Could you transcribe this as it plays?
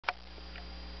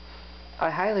I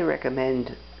highly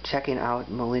recommend checking out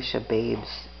Militia Babes.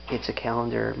 It's a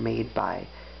calendar made by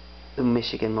the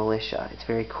Michigan Militia. It's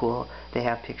very cool. They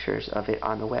have pictures of it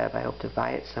on the web. I hope to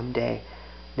buy it someday.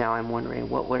 Now I'm wondering,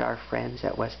 what would our friends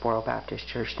at Westboro Baptist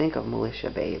Church think of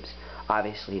Militia Babes?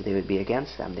 Obviously, they would be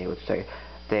against them. They would say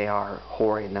they are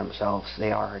whoring themselves.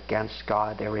 They are against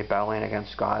God. They're rebelling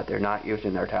against God. They're not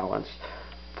using their talents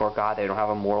for God. They don't have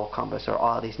a moral compass, or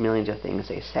all these millions of things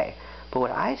they say. But what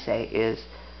I say is,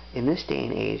 in this day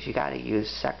and age, you got to use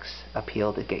sex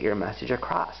appeal to get your message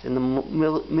across. And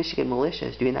the Michigan Militia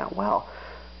is doing that well.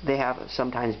 They have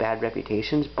sometimes bad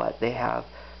reputations, but they have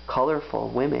colorful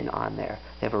women on there.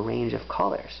 They have a range of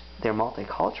colors. They're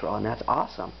multicultural, and that's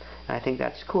awesome. And I think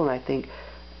that's cool, and I think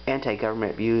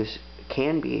anti-government views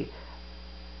can be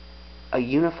a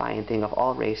unifying thing of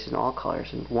all races and all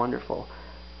colors, and wonderful.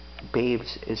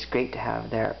 Babes is great to have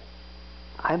there.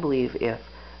 I believe if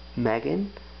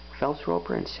Megan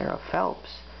Phelps-Roper and Sara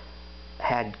Phelps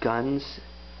had guns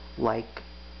like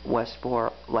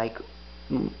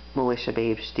Militia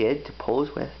Babes did to pose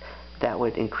with, that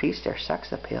would increase their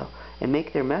sex appeal and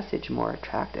make their message more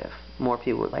attractive. More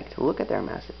people would like to look at their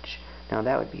message. Now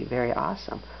that would be very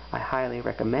awesome. I highly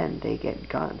recommend they get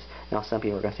guns. Now some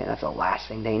people are going to say that's the last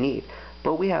thing they need,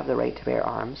 but we have the right to bear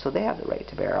arms, so they have the right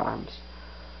to bear arms.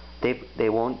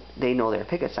 They know their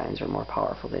picket signs are more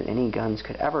powerful than any guns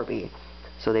could ever be,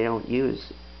 so they don't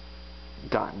use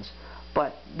guns.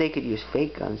 But they could use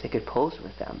fake guns. They could pose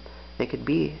with them. They could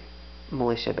be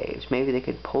Militia Babes. Maybe they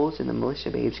could pose in the Militia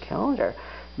Babes calendar.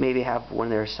 Maybe have one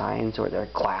of their signs or their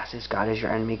glasses, God is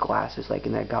your enemy glasses, like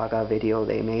in that Gaga video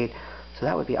they made. So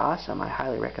that would be awesome. I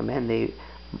highly recommend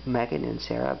Megan and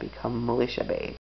Sara become Militia Babes.